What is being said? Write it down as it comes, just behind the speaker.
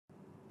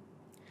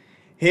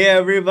Hey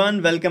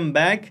everyone, welcome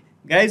back.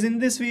 Guys, in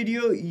this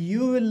video,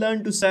 you will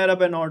learn to set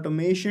up an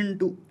automation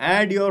to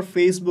add your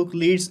Facebook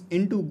leads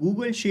into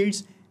Google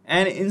Sheets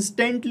and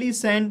instantly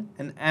send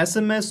an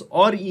SMS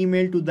or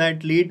email to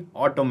that lead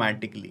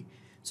automatically.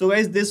 So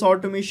guys, this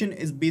automation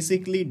is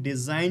basically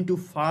designed to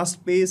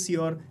fast pace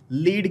your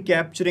lead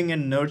capturing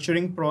and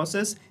nurturing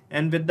process.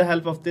 And with the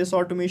help of this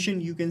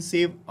automation, you can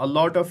save a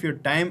lot of your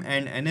time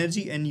and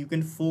energy and you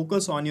can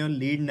focus on your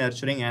lead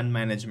nurturing and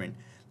management.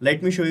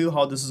 Let me show you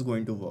how this is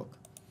going to work.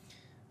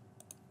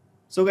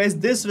 So guys,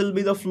 this will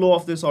be the flow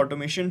of this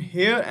automation.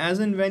 Here, as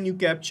and when you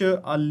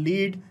capture a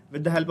lead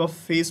with the help of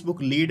Facebook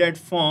lead at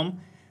form,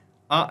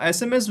 a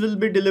SMS will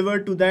be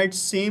delivered to that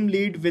same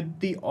lead with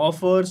the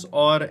offers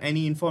or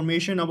any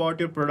information about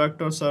your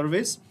product or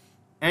service.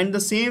 And the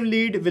same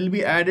lead will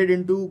be added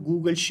into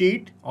Google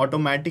Sheet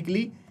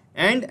automatically.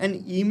 And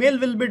an email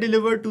will be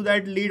delivered to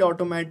that lead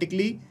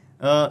automatically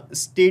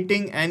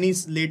stating any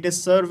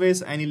latest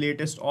service, any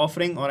latest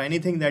offering or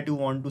anything that you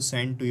want to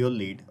send to your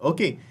lead.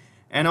 Okay.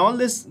 And all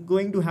this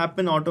going to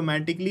happen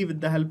automatically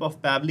with the help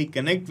of Pabbly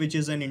Connect, which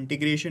is an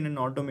integration and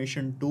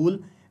automation tool.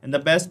 And the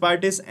best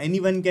part is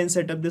anyone can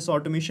set up this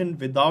automation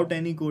without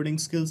any coding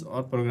skills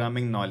or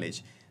programming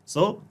knowledge.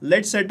 So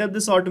let's set up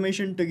this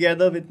automation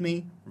together with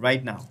me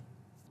right now.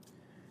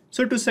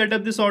 So to set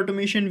up this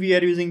automation, we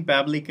are using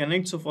Pabbly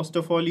Connect. So first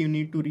of all, you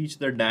need to reach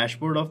the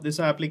dashboard of this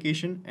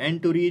application.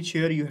 And to reach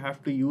here, you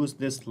have to use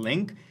this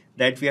link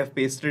that we have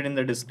pasted in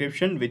the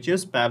description, which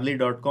is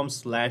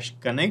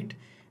pabbly.com/connect.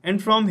 And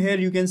from here,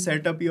 you can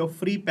set up your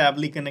free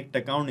Pabbly Connect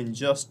account in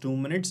just 2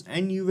 minutes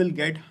and you will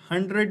get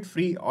 100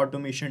 free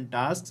automation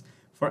tasks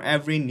for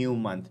every new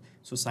month.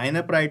 So sign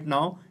up right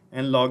now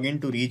and log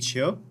in to reach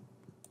here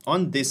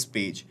on this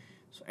page.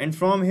 And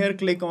from here,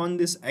 click on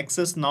this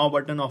Access Now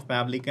button of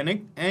Pabbly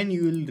Connect and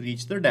you will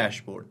reach the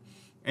dashboard.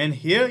 And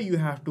here you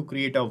have to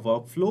create a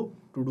workflow.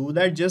 To do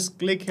that, just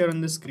click here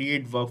on this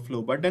Create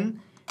Workflow button.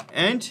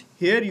 And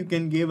here you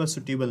can give a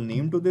suitable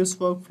name to this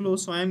workflow.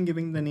 So I am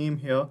giving the name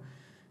here,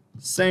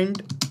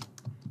 Send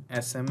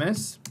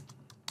SMS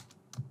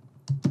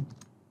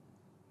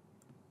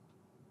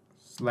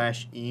 /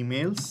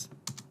 emails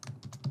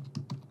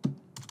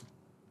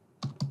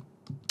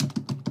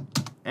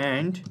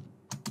and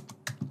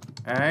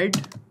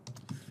add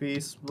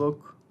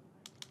Facebook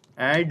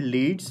add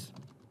leads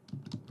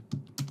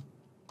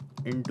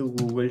into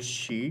Google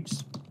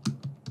Sheets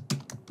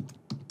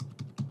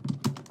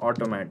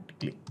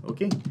automatically.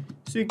 Okay,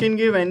 so you can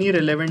give any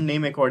relevant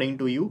name according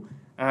to you.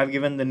 I have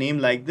given the name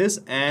like this,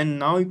 and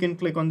now you can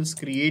click on this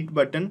Create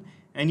button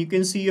and you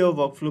can see your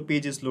workflow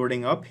page is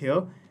loading up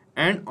here.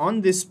 And on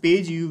this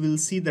page, you will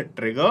see the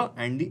trigger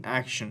and the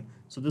action.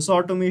 So this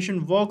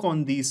automation work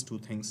on these two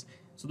things.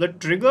 So the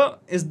trigger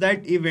is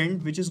that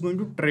event which is going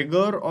to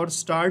trigger or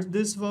start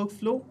this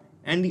workflow,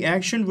 and the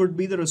action would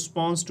be the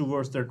response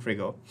towards the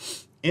trigger.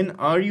 In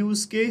our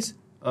use case,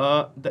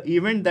 the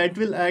event that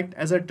will act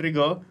as a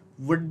trigger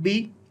would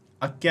be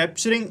a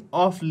capturing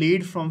of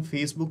lead from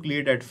Facebook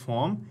lead at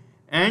form.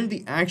 And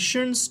the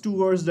actions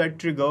towards that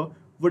trigger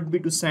would be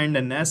to send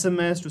an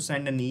SMS, to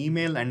send an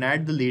email and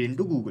add the lead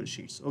into Google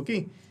Sheets.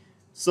 Okay.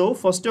 So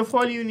first of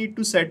all, you need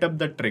to set up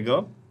the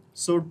trigger.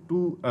 So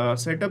to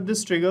set up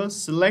this trigger,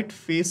 select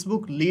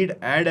Facebook lead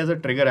add as a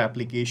trigger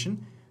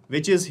application,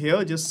 which is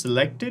here. Just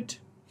select it.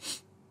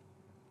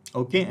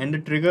 Okay. And the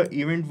trigger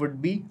event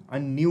would be a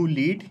new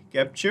lead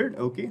captured.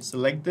 Okay.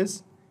 Select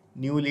this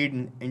new lead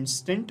in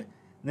instant.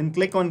 Then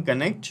click on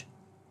connect.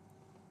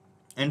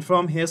 And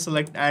from here,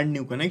 select add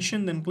new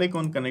connection, then click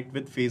on connect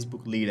with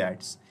Facebook lead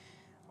ads.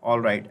 All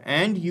right.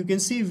 And you can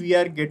see we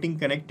are getting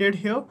connected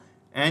here,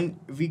 and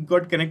we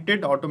got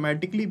connected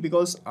automatically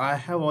because I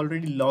have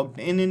already logged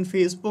in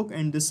Facebook,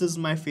 and this is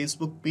my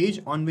Facebook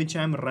page on which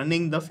I'm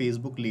running the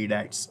Facebook lead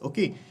ads.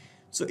 Okay.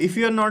 So if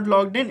you are not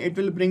logged in, it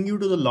will bring you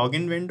to the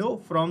login window.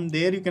 From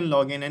there, you can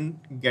log in and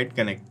get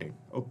connected.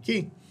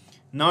 Okay.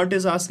 Now it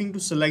is asking to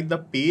select the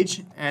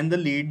page and the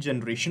lead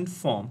generation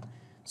form.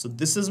 So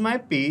this is my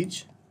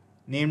page,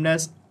 named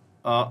as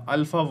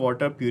Alpha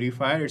Water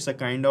Purifier. It's a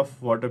kind of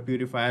water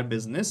purifier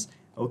business.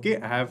 Okay,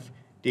 I have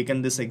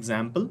taken this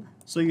example.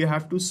 So you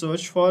have to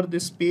search for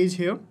this page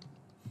here.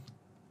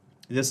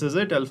 This is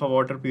it, Alpha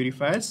Water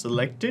Purifier.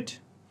 Select it.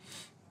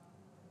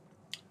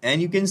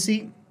 And you can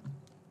see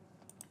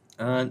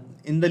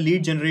in the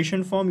lead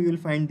generation form, you will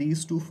find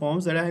these two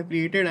forms that I have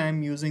created. I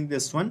am using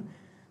this one,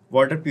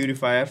 water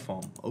purifier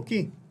form.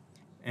 Okay,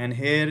 and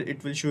here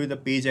it will show you the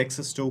page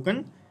access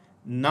token.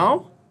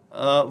 Now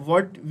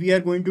what we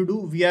are going to do,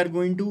 we are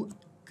going to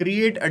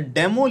create a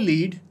demo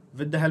lead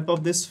with the help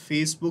of this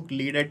Facebook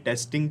lead ad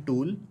testing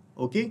tool.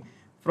 Okay,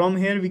 from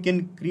here we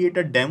can create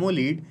a demo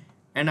lead,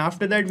 and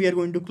after that we are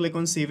going to click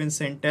on save and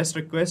send test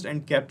request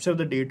and capture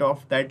the data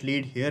of that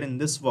lead here in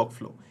this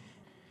workflow.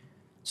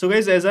 So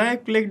guys, as I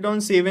clicked on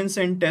save and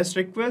send test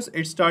request,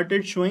 it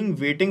started showing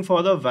waiting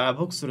for the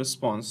webhooks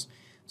response.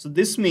 So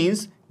this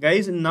means,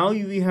 guys, now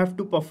we have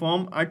to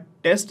perform a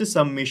test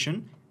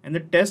submission, and the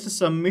test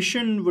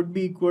submission would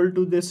be equal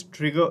to this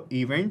trigger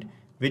event,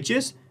 which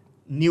is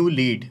new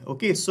lead.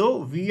 Okay, so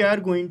we are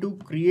going to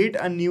create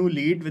a new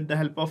lead with the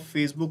help of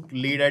Facebook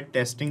lead at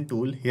testing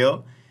tool. Here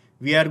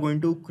we are going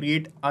to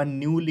create a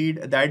new lead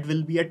that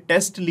will be a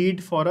test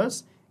lead for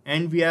us,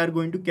 and we are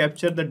going to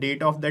capture the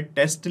data of that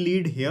test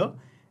lead here,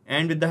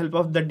 and with the help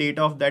of the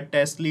data of that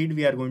test lead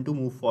we are going to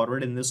move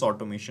forward in this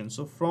automation.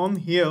 So from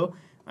here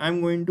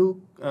I'm going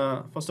to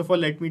first of all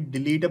let me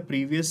delete a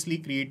previously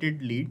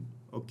created lead.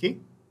 Okay,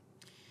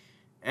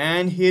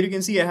 and here you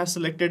can see I have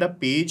selected a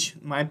page,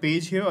 my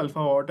page here,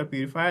 alpha water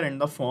purifier,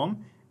 and the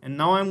form. And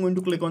now I'm going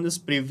to click on this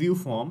preview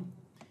form,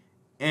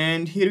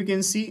 and here you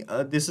can see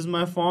this is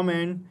my form,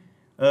 and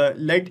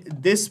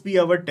let this be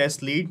our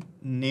test lead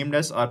named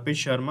as Arpit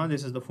Sharma.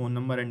 This is the phone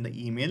number and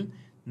the email.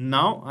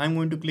 Now I'm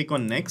going to click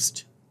on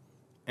next,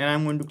 and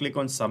I'm going to click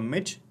on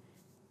submit,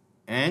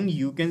 and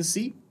you can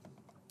see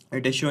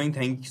it is showing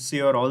thanks,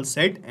 you're all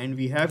set, and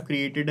we have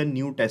created a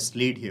new test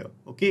lead here.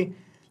 Okay,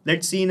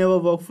 let's see in our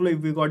workflow if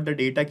we got the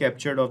data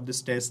captured of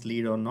this test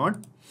lead or not.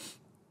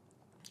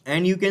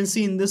 And you can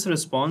see in this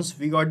response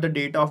we got the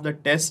data of the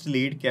test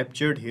lead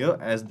captured here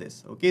as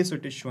this. Okay, so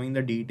it is showing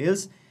the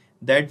details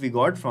that we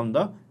got from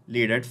the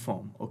lead at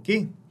form.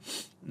 Okay,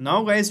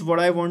 now guys, what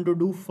I want to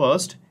do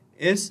first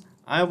is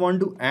I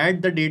want to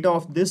add the data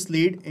of this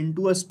lead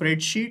into a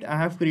spreadsheet I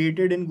have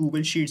created in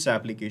Google Sheets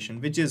application,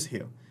 which is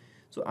here.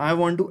 So I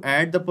want to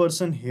add the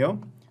person here.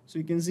 So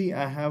you can see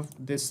I have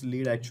this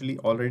lead actually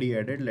already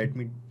added. Let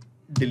me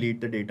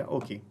delete the data.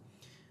 Okay,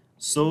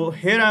 so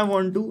here I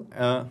want to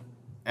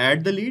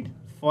add the lead.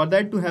 For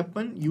that to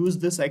happen, use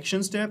this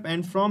action step,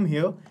 and from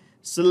here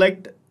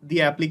select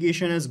the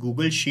application as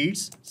Google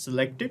Sheets,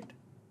 select it,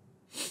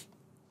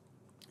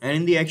 and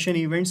in the action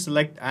event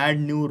select add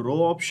new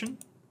row option,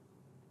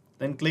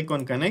 then click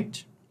on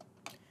connect,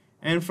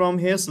 and from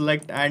here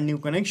select add new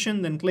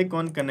connection, then click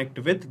on connect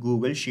with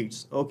Google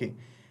Sheets. Okay,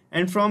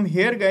 and from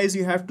here guys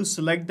you have to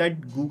select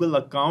that Google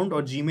account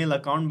or Gmail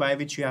account by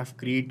which you have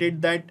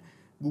created that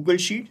Google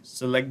Sheet.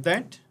 Select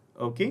that.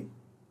 Okay,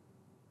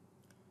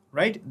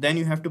 right, then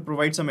you have to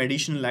provide some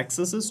additional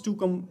accesses to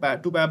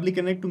Pabbly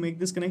Connect to make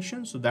this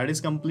connection. So that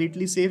is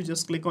completely safe.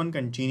 Just click on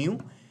continue,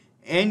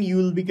 and you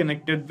will be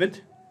connected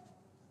with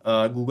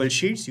Google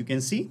Sheets. You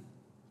can see,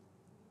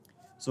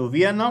 so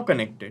we are now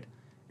connected.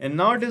 And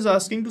now it is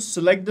asking to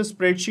select the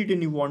spreadsheet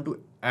and you want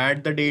to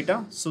add the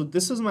data. So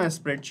this is my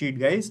spreadsheet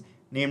guys,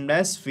 named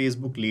as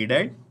Facebook lead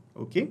ad.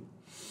 Okay,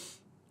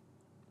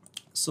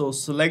 so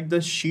select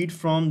the sheet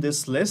from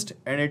this list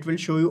and it will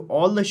show you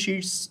all the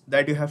sheets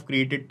that you have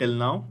created till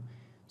now.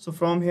 So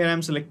from here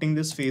I'm selecting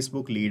this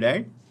Facebook lead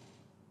ad.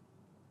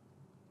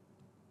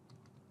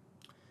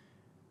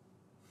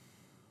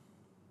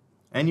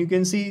 And you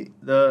can see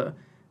the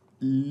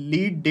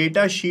lead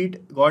data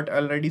sheet got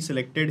already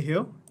selected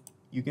here.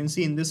 You can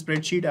see in this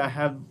spreadsheet I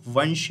have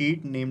one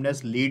sheet named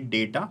as lead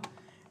data,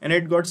 and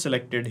it got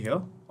selected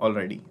here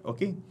already.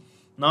 Okay,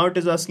 now it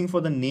is asking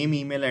for the name,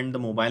 email, and the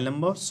mobile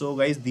number. So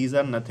guys, these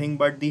are nothing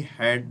but the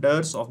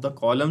headers of the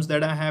columns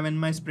that I have in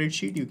my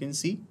spreadsheet. You can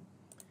see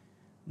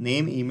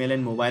name, email,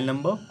 and mobile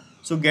number.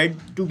 So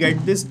to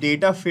get this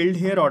data filled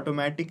here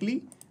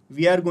automatically,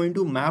 we are going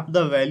to map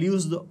the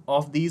values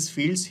of these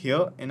fields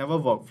here in our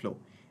workflow,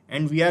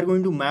 and we are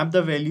going to map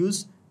the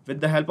values with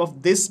the help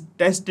of this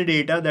test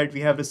data that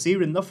we have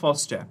received in the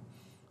first step.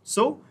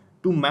 So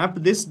to map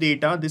this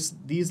data,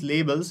 these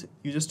labels,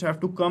 you just have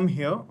to come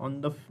here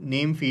on the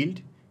name field,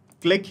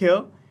 click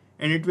here,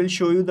 and it will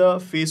show you the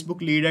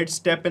Facebook lead ad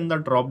step in the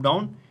drop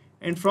down.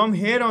 And from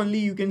here only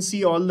you can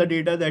see all the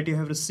data that you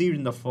have received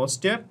in the first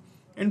step,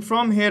 and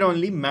from here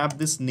only map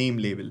this name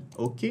label.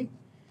 Okay,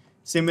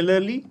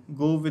 similarly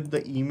go with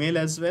the email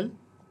as well,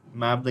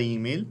 map the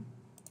email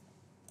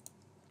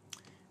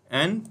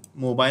and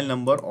mobile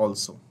number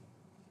also.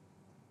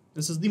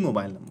 This is the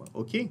mobile number.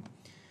 Okay,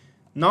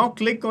 now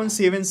click on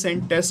save and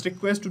send test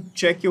request to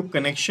check your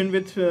connection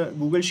with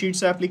Google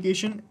Sheets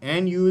application,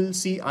 and you will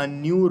see a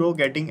new row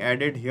getting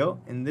added here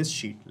in this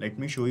sheet. Let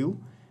me show you.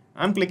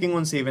 I'm clicking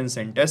on save and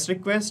send test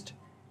request,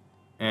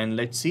 and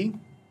let's see.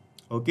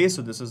 Okay,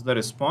 so this is the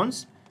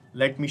response.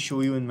 Let me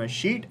show you in my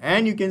sheet,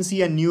 and you can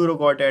see a new row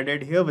got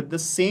added here with the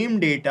same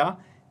data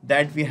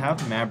that we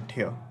have mapped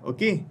here.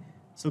 Okay,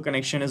 so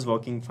connection is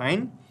working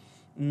fine.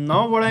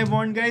 Now what I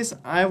want guys,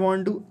 I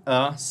want to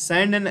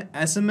send an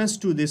SMS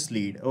to this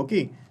lead.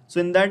 Okay, so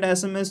in that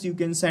SMS you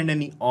can send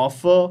any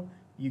offer,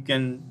 you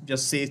can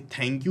just say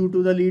thank you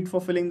to the lead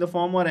for filling the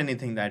form, or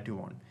anything that you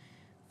want.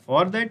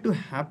 For that to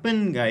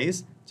happen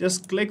guys,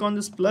 just click on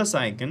this plus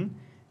icon,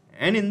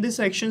 and in this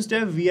action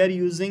step we are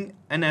using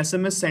an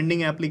SMS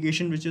sending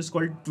application which is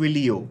called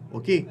Twilio.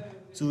 Okay,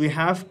 so we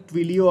have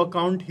Twilio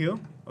account here.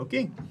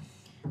 Okay,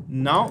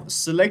 now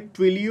select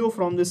Twilio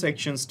from this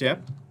action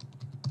step.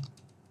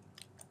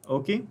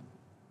 Okay,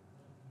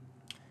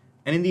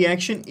 and in the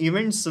action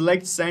event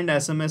select send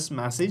SMS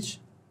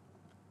message,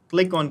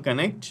 click on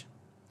connect.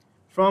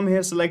 From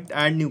here select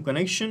add new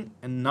connection,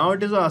 and now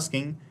it is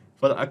asking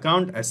for the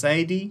account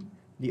SID,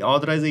 the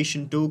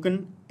authorization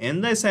token,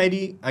 and the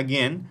SID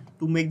again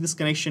to make this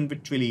connection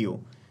with Twilio.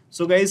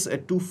 So guys,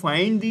 to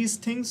find these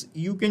things,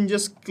 you can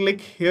just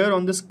click here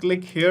on this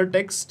click here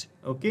text,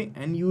 okay,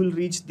 and you will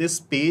reach this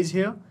page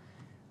here.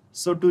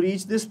 So to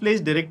reach this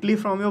place directly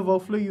from your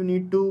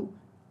workflow,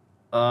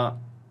 uh,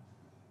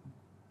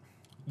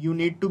 you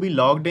need to be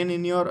logged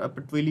in your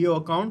Twilio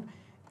account,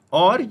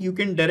 or you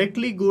can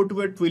directly go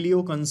to a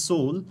Twilio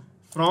console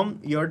from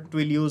your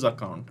Twilio's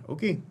account,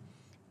 okay,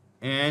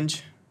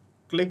 and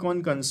click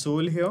on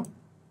console here.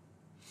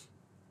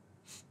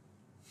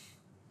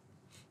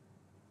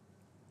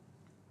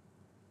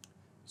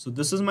 So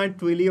this is my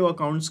Twilio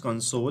accounts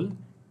console,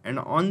 and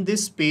on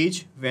this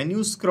page, when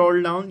you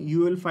scroll down, you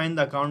will find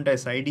the account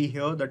SID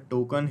here, the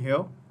token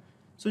here.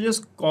 So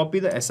just copy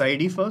the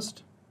SID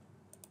first,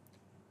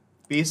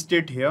 paste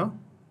it here,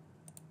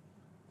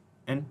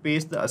 and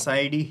paste the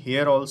SID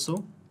here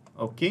also,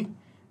 okay.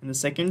 And the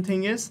second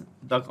thing is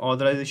the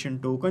authorization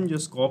token.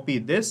 Just copy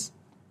this,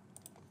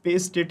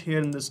 paste it here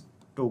in this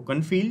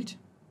token field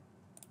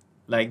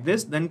like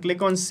this, then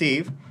click on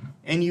save,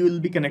 and you will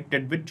be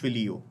connected with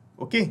Twilio,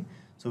 okay.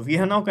 So we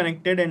are now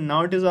connected, and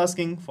now it is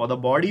asking for the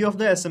body of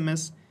the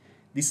SMS,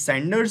 the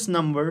sender's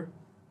number,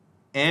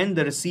 and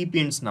the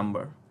recipient's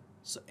number.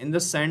 So in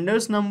the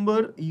sender's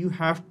number, you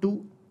have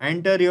to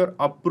enter your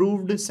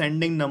approved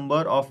sending number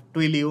of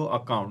Twilio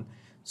account.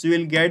 So you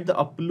will get the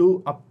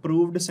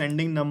approved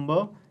sending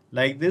number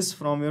like this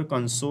from your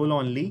console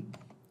only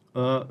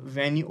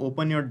when you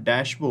open your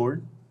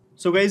dashboard.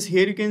 So guys,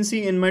 here you can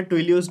see in my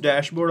Twilio's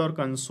dashboard or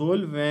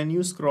console, when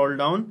you scroll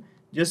down,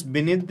 just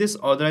beneath this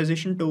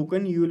authorization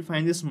token, you will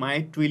find this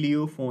my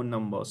Twilio phone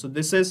number. So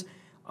this is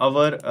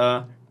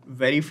our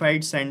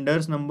verified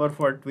sender's number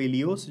for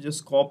Twilio. So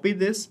just copy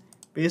this,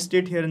 paste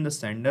it here in the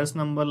sender's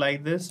number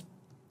like this,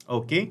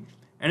 okay.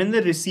 And in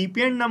the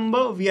recipient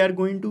number, we are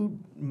going to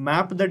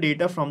map the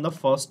data from the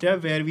first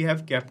step where we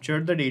have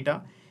captured the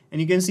data,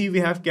 and you can see we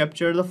have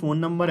captured the phone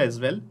number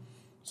as well.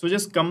 So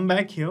just come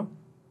back here,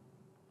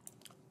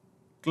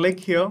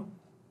 click here,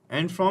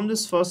 and from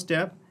this first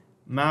step,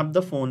 map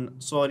the phone,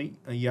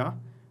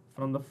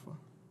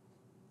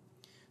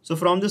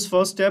 from this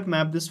first step,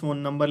 map this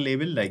phone number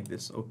label like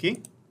this,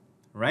 okay,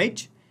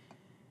 right.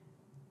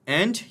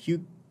 And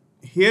you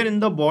here in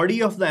the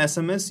body of the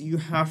SMS, you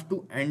have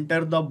to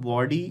enter the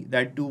body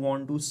that you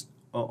want to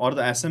or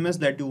the SMS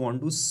that you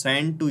want to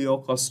send to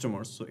your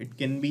customers. So it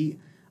can be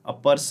a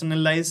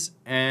personalized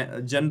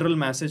general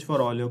message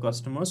for all your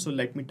customers. So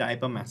let me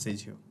type a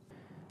message here.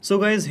 So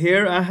guys,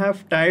 here I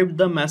have typed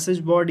the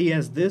message body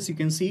as this. You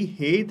can see,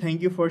 hey,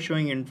 thank you for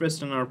showing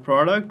interest in our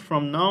product.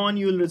 From now on,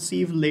 you will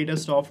receive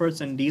latest offers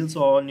and deals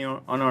on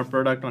our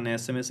product on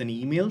SMS and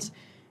emails.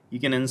 You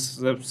can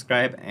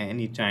unsubscribe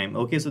anytime.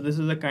 Okay, so this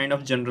is a kind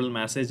of general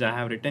message I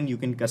have written. You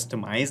can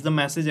customize the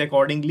message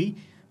accordingly.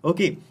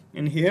 Okay,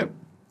 and here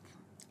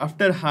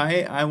after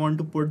hi, I want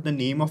to put the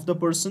name of the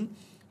person.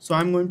 So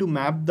I'm going to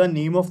map the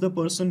name of the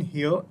person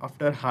here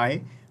after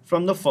hi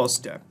from the first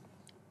step.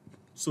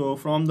 So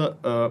from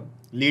the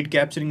lead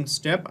capturing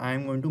step,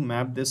 I'm going to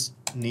map this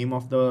name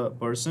of the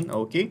person,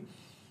 okay.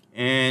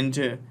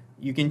 And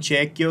you can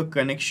check your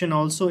connection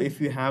also. If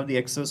you have the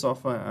access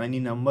of any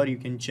number, you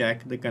can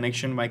check the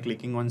connection by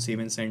clicking on save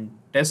and send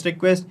test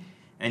request,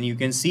 and you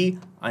can see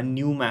a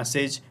new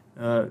message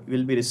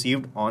will be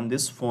received on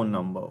this phone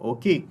number,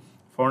 okay.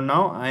 For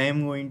now, I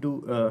am going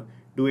to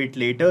do it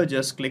later.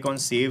 Just click on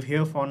save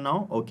here for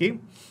now, okay.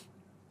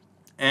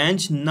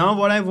 And now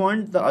what I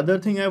want, the other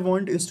thing I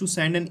want is to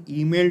send an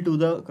email to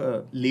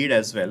the lead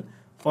as well.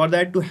 For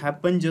that to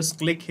happen, just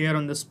click here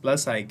on this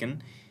plus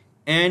icon,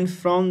 and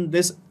from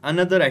this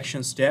another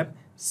action step,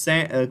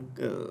 select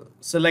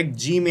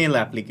Gmail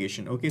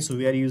application, okay. So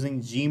we are using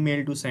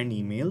Gmail to send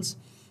emails,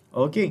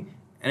 okay.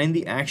 And in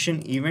the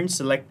action event,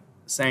 select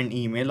send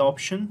email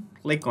option,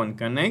 click on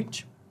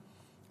connect.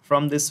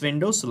 From this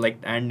window,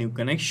 select add new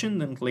connection,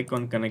 then click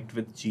on connect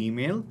with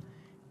Gmail.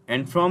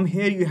 And from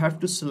here, you have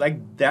to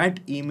select that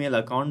email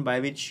account by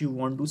which you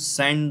want to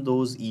send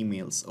those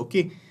emails,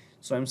 okay.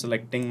 So I'm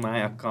selecting my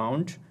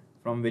account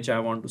from which I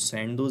want to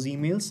send those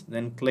emails,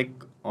 then click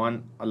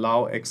on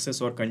allow access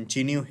or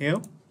continue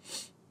here,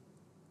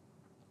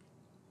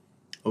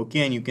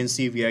 okay. And you can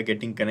see we are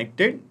getting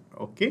connected,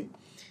 okay.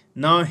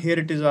 Now here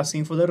it is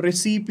asking for the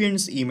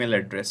recipient's email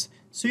address.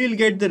 So you'll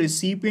get the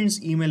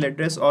recipient's email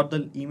address or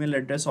the email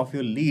address of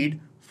your lead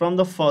from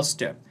the first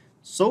step.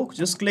 So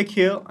just click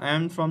here,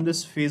 and from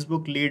this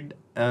Facebook lead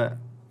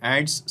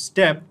ads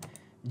step,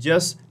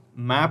 just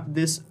map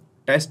this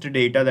test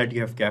data that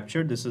you have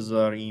captured. This is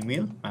our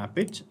email, map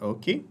it,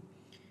 okay.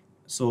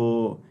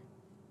 So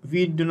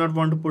we do not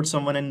want to put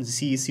someone in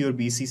CEC or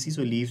BCC,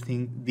 so leave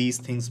these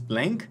things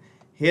blank.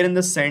 Here in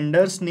the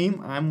sender's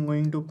name, I'm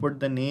going to put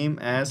the name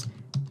as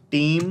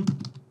Team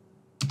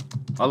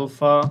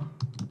Alpha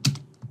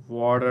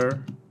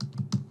Water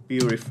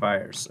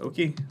Purifiers,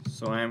 okay.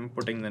 So I'm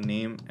putting the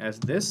name as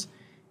this,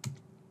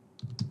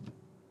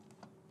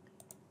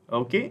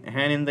 okay.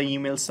 And in the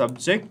email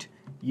subject,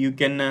 you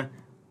can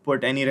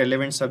put any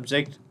relevant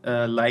subject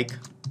like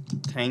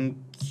thank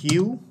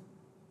you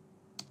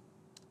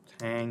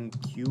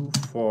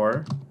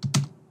for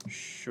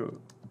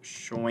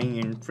showing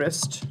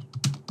interest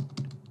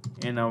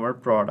in our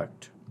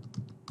product.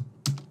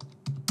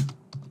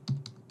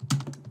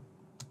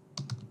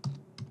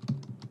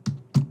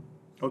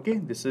 Okay,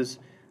 this is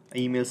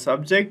email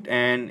subject,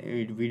 and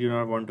we do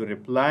not want to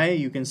reply.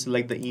 You can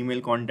select the email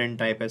content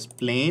type as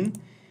plain.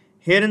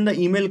 Here in the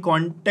email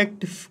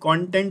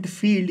content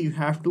field, you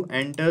have to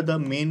enter the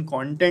main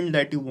content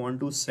that you want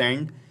to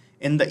send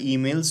in the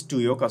emails to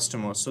your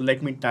customers. So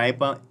let me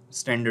type a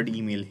standard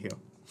email here.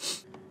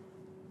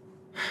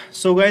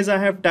 So guys, I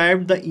have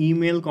typed the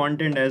email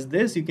content as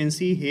this. You can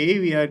see, hey,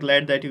 we are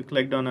glad that you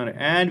clicked on our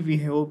ad. We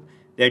hope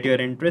that you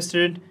are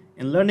interested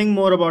in learning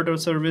more about our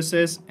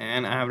services,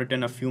 and I have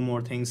written a few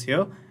more things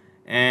here.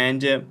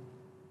 And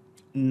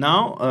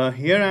now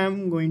here I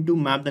am going to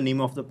map the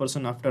name of the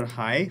person after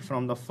hi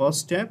from the first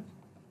step,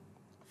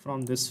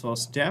 from this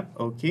first step.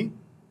 Okay,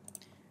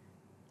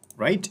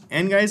 right.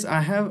 And guys,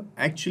 I have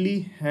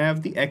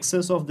the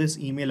access of this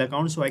email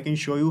account, so I can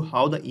show you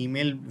how the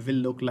email will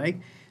look like.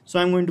 So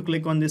I'm going to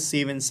click on this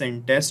save and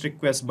send test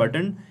request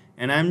button,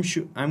 and I'm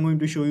going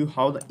to show you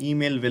how the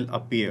email will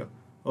appear.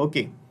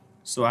 Okay,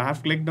 so I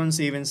have clicked on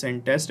save and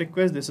send test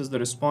request. This is the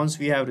response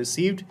we have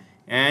received,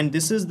 and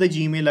this is the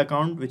Gmail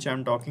account which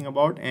I'm talking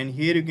about. And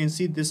here you can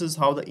see this is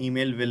how the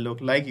email will look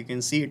like. You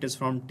can see it is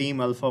from Team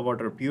Alpha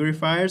Water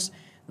Purifiers.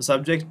 The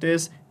subject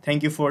is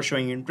thank you for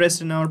showing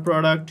interest in our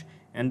product,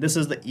 and this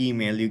is the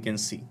email you can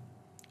see.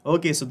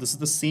 Okay, so this is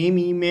the same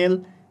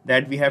email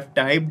that we have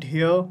typed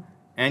here,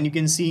 and you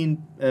can see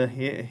in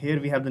here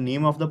we have the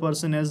name of the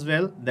person as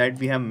well that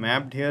we have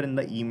mapped here in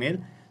the email.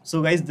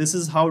 So guys, this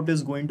is how it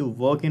is going to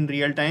work in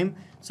real time.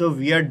 So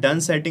we are done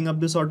setting up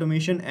this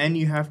automation, and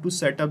you have to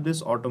set up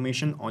this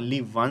automation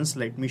only once.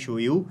 Let me show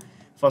you.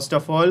 First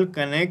of all,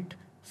 connect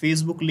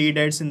Facebook lead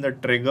ads in the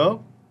trigger,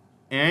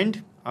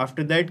 and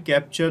after that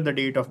capture the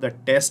date of the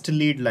test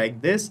lead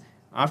like this.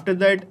 After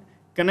that,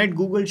 connect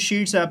Google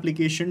Sheets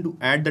application to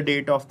add the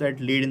date of that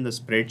lead in the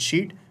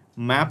spreadsheet.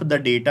 Map the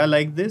data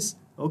like this.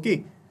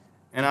 Okay,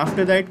 and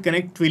after that,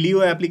 connect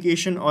Twilio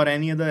application or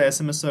any other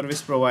SMS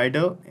service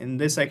provider in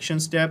this action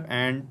step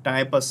and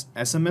type a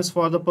SMS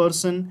for the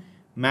person.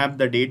 Map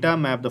the data,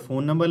 map the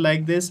phone number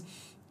like this.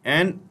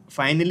 And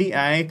finally,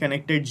 I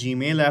connected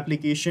Gmail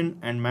application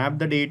and mapped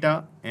the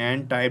data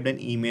and typed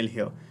an email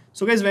here.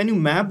 So guys, when you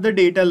map the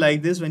data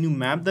like this, when you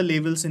map the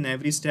labels in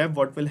every step,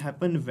 what will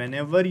happen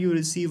whenever you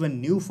receive a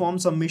new form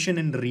submission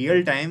in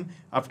real time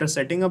after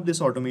setting up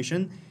this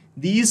automation,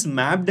 these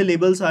mapped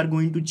labels are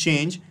going to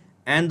change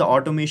and the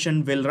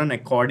automation will run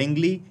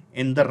accordingly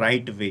in the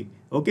right way.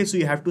 Okay, so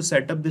you have to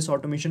set up this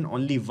automation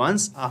only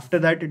once. After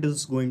that, it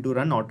is going to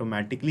run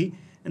automatically.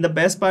 And the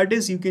best part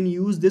is you can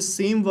use this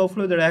same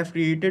workflow that I have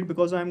created,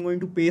 because I'm going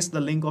to paste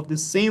the link of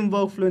this same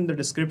workflow in the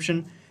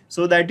description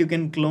so that you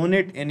can clone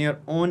it in your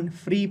own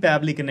free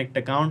Pabbly Connect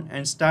account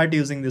and start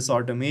using this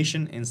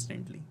automation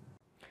instantly.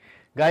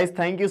 Guys,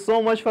 thank you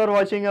so much for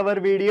watching our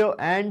video,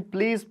 and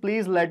please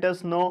let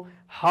us know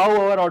how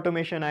our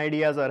automation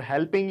ideas are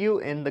helping you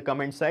in the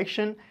comment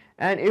section.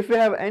 And if you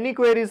have any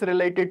queries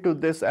related to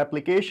this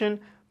application,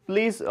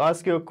 please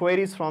ask your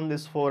queries from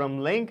this forum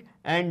link,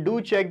 and do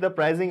check the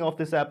pricing of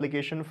this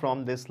application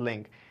from this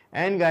link.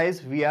 And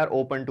guys, we are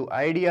open to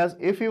ideas.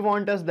 If you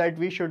want us that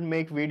we should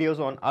make videos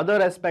on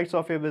other aspects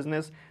of your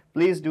business,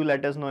 please do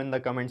let us know in the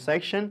comment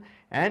section.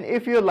 And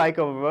if you like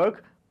our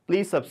work,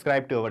 please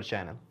subscribe to our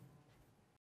channel.